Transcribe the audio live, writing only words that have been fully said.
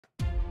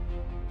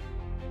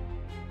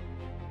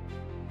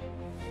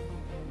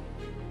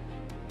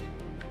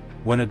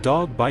When a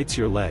dog bites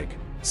your leg,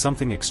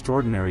 something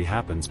extraordinary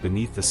happens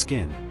beneath the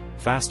skin,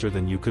 faster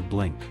than you could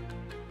blink.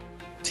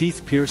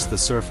 Teeth pierce the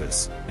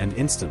surface, and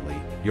instantly,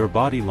 your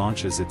body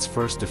launches its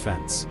first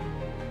defense.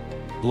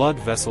 Blood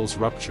vessels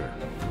rupture.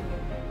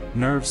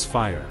 Nerves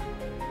fire.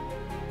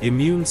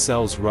 Immune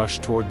cells rush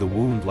toward the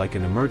wound like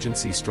an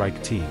emergency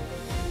strike team.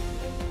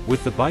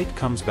 With the bite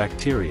comes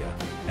bacteria,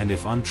 and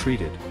if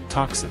untreated,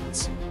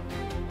 toxins.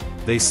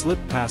 They slip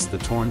past the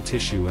torn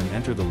tissue and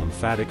enter the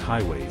lymphatic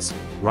highways,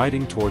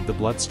 riding toward the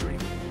bloodstream.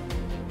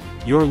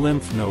 Your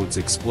lymph nodes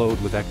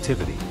explode with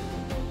activity.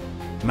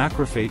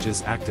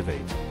 Macrophages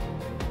activate.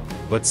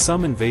 But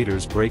some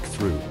invaders break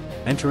through,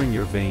 entering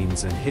your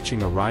veins and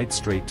hitching a ride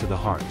straight to the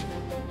heart.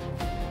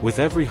 With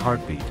every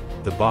heartbeat,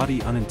 the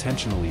body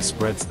unintentionally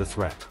spreads the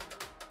threat.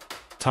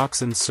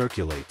 Toxins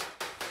circulate.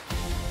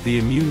 The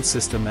immune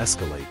system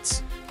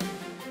escalates.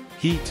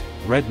 Heat,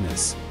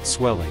 redness,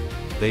 swelling,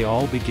 they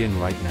all begin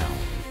right now.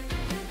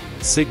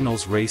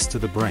 Signals race to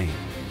the brain.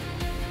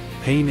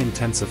 Pain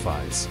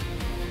intensifies.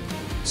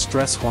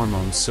 Stress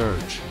hormones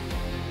surge.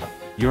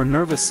 Your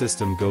nervous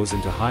system goes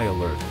into high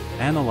alert,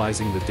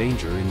 analyzing the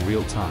danger in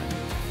real time.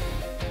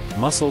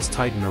 Muscles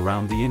tighten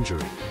around the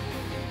injury.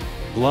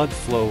 Blood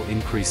flow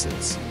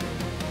increases.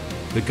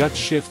 The gut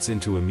shifts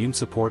into immune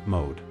support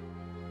mode.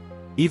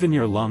 Even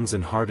your lungs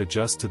and heart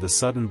adjust to the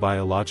sudden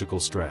biological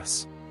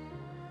stress.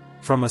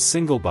 From a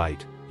single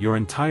bite, your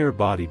entire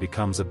body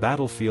becomes a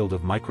battlefield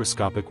of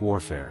microscopic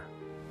warfare.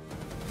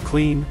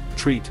 Clean,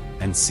 treat,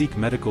 and seek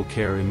medical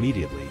care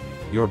immediately.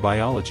 Your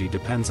biology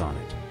depends on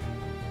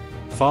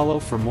it. Follow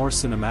for more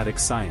cinematic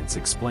science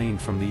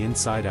explained from the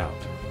inside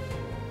out.